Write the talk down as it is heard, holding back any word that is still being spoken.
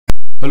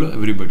Hello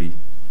everybody,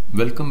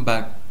 welcome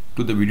back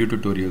to the video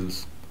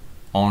tutorials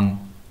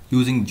on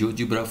using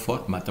Geogebra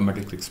for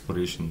mathematics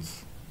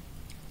explorations.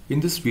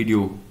 In this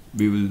video,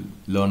 we will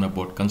learn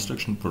about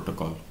construction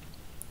protocol.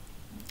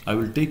 I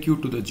will take you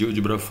to the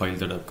Geogebra file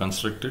that I've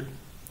constructed.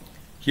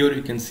 Here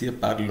you can see a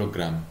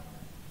parallelogram.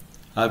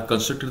 I've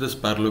constructed this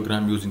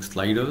parallelogram using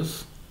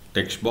sliders,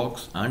 text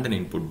box and an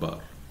input bar.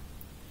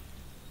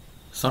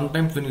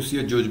 Sometimes when you see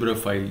a Geogebra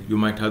file, you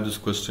might have this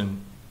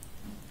question.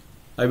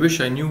 I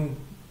wish I knew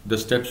the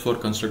steps for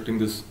constructing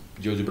this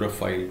Geogebra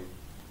file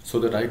so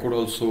that I could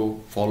also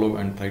follow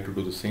and try to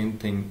do the same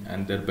thing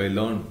and thereby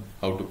learn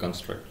how to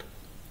construct.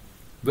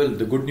 Well,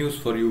 the good news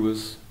for you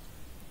is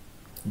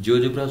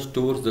Geogebra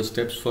stores the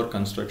steps for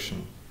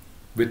construction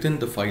within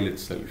the file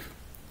itself.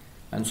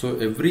 And so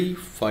every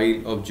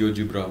file of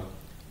Geogebra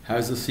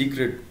has a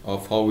secret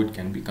of how it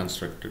can be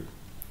constructed.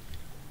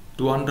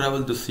 To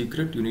unravel the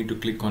secret, you need to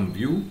click on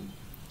View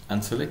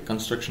and select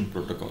Construction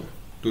Protocol.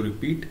 To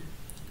repeat,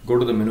 go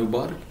to the menu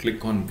bar,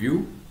 click on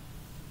View.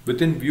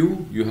 Within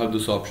View, you have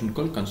this option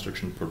called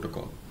Construction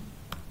Protocol.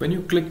 When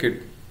you click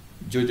it,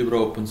 Geogebra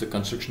opens a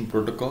construction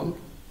protocol,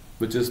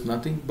 which is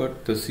nothing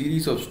but the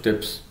series of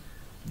steps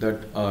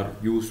that are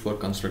used for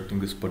constructing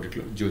this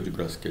particular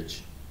Geogebra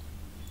sketch.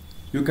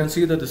 You can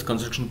see that this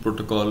construction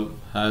protocol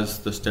has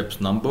the steps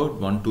numbered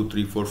 1, 2,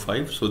 3, 4,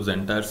 5. So it's the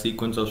entire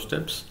sequence of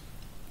steps.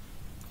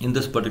 In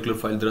this particular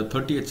file, there are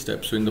 38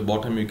 steps. So in the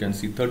bottom, you can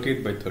see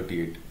 38 by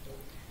 38.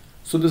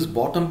 So this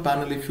bottom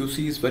panel, if you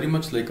see, is very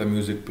much like a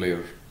music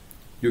player.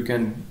 You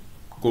can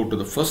go to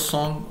the first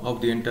song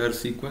of the entire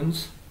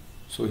sequence.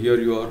 So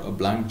here you are, a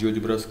blank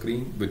Geogebra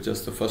screen with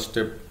just the first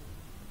step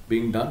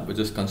being done, which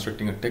is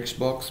constructing a text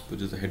box,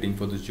 which is the heading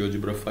for this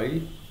Geogebra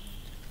file.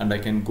 And I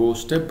can go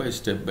step by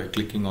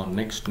clicking on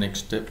next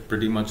step,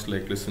 pretty much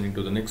like listening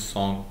to the next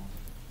song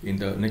in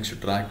the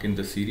next track in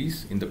the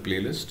series, in the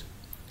playlist.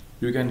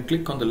 You can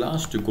click on the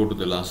last to go to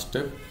the last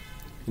step,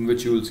 in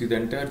which you will see the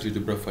entire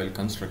Geogebra file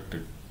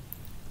constructed.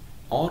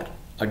 Or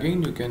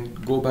again, you can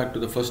go back to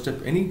the first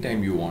step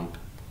anytime you want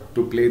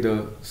to play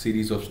the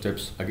series of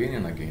steps again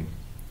and again.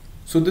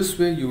 So this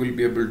way you will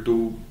be able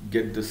to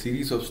get the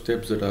series of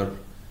steps that are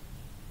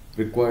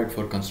required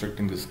for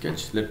constructing the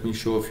sketch. Let me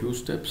show a few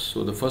steps.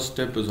 So the first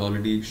step is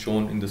already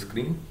shown in the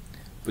screen,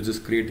 which is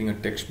creating a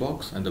text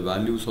box, and the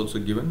value is also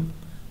given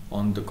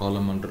on the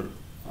column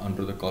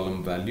under the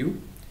column value.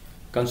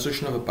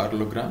 Construction of a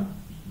parallelogram,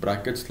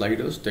 bracket,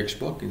 sliders, text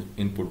box,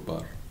 input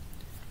bar.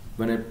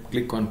 When I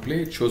click on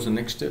play, it shows the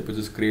next step, which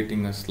is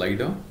creating a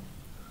slider.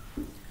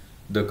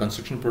 The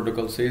construction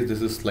protocol says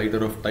this is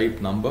slider of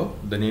type number.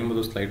 The name of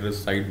the slider is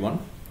side 1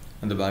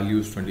 and the value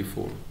is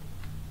 24.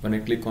 When I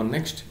click on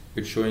next,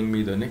 it's showing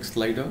me the next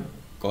slider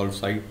called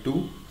side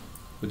 2,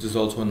 which is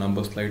also a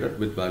number slider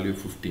with value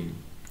 15.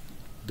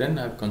 Then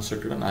I've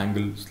constructed an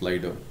angle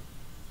slider,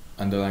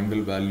 and the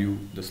angle value,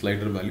 the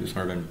slider value is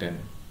 110.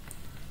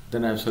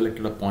 Then I've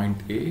selected a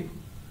point A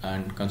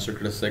and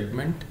constructed a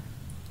segment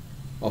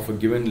of a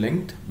given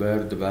length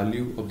where the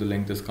value of the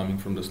length is coming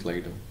from the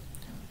slider.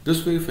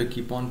 This way, if I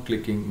keep on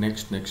clicking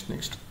next,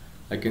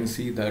 I can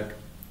see that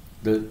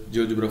the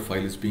Geogebra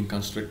file is being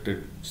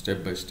constructed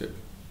step by step.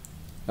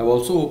 I've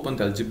also opened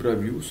the algebra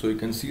view, so you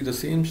can see the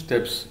same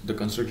steps, the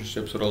construction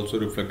steps are also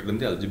reflected in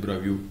the algebra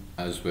view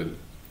as well.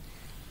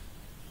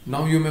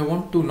 Now you may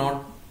want to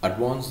not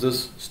advance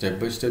this step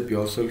by step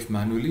yourself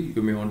manually.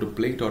 You may want to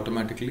play it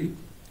automatically,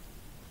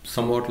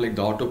 somewhat like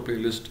the auto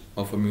playlist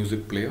of a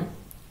music player.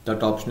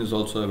 That option is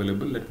also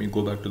available. Let me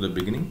go back to the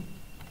beginning.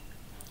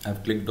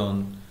 I've clicked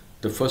on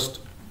the first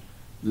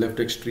left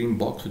extreme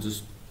box, which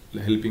is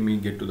helping me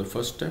get to the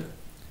first step,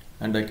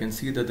 and I can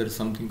see that there is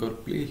something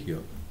called play here.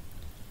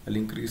 I'll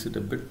increase it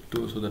a bit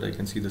too so that I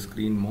can see the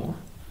screen more.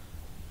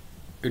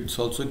 It's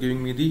also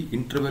giving me the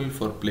interval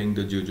for playing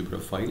the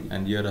Geogebra file,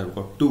 and here I've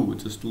got 2,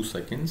 which is 2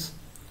 seconds.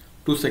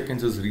 2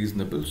 seconds is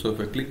reasonable, so if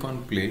I click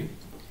on play,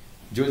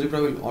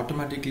 Geogebra will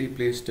automatically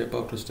play step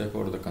after step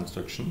out of the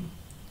construction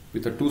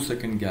with a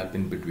 2-second gap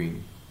in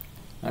between.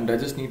 And I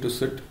just need to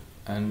sit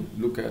and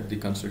look at the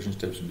construction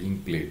steps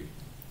being played.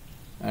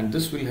 And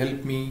this will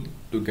help me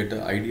to get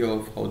an idea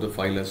of how the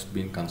file has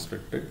been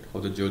constructed,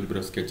 how the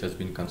Geogebra sketch has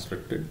been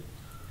constructed.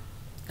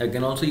 I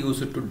can also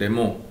use it to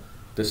demo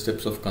the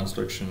steps of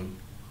construction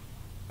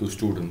to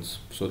students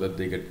so that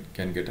they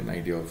can get an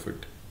idea of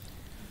it.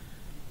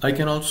 I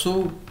can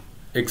also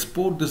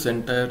export this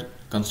entire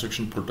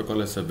construction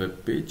protocol as a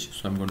web page.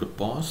 So I'm going to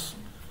pause.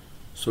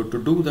 So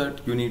to do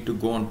that, you need to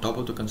go on top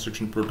of the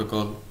construction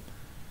protocol.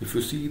 If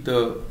you see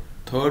the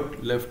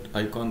third left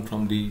icon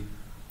from the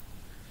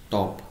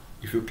top,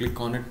 if you click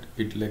on it,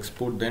 it will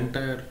export the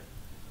entire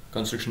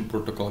construction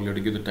protocol. You have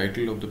to give the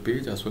title of the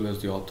page as well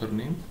as the author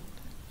name.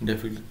 And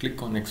if you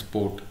click on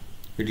export,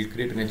 it will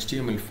create an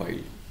HTML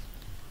file.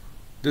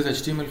 This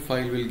HTML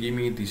file will give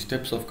me the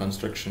steps of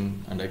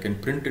construction, and I can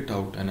print it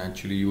out and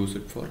actually use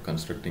it for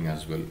constructing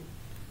as well.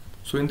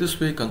 So in this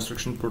way,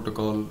 construction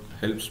protocol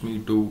helps me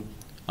to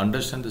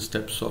understand the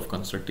steps of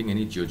constructing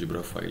any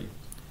Geogebra file.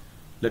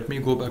 Let me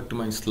go back to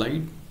my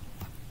slide.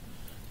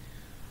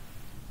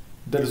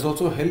 There is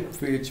also a help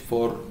page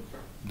for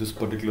this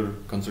particular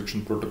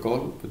construction protocol,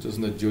 which is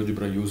in the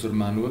GeoGebra user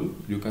manual.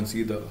 You can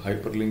see the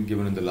hyperlink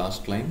given in the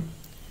last line,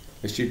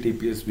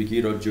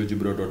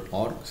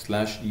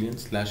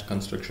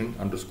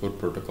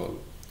 https://wiki.geogebra.org/en/construction_protocol.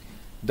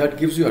 That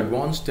gives you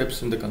advanced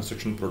steps in the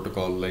construction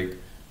protocol, like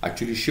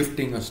actually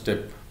shifting a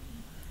step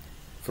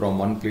from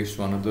one place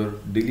to another,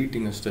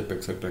 deleting a step,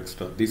 etc.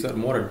 etc. These are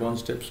more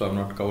advanced steps, so I have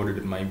not covered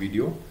it in my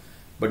video.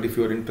 But if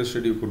you are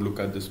interested, you could look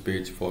at this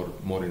page for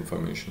more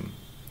information.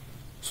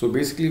 So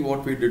basically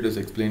what we did is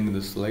explained in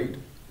this slide.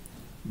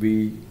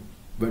 We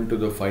went to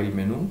the file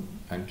menu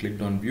and clicked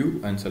on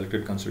view and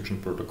selected construction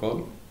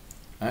protocol,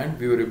 and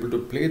we were able to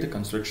play the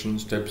construction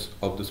steps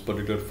of this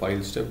particular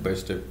file step by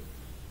step,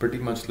 pretty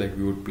much like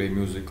we would play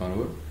music on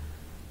our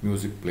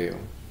music player.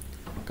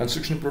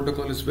 Construction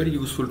protocol is very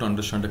useful to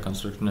understand the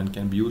construction and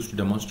can be used to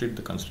demonstrate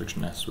the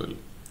construction as well.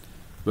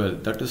 Well,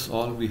 that is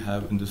all we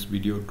have in this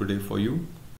video today for you.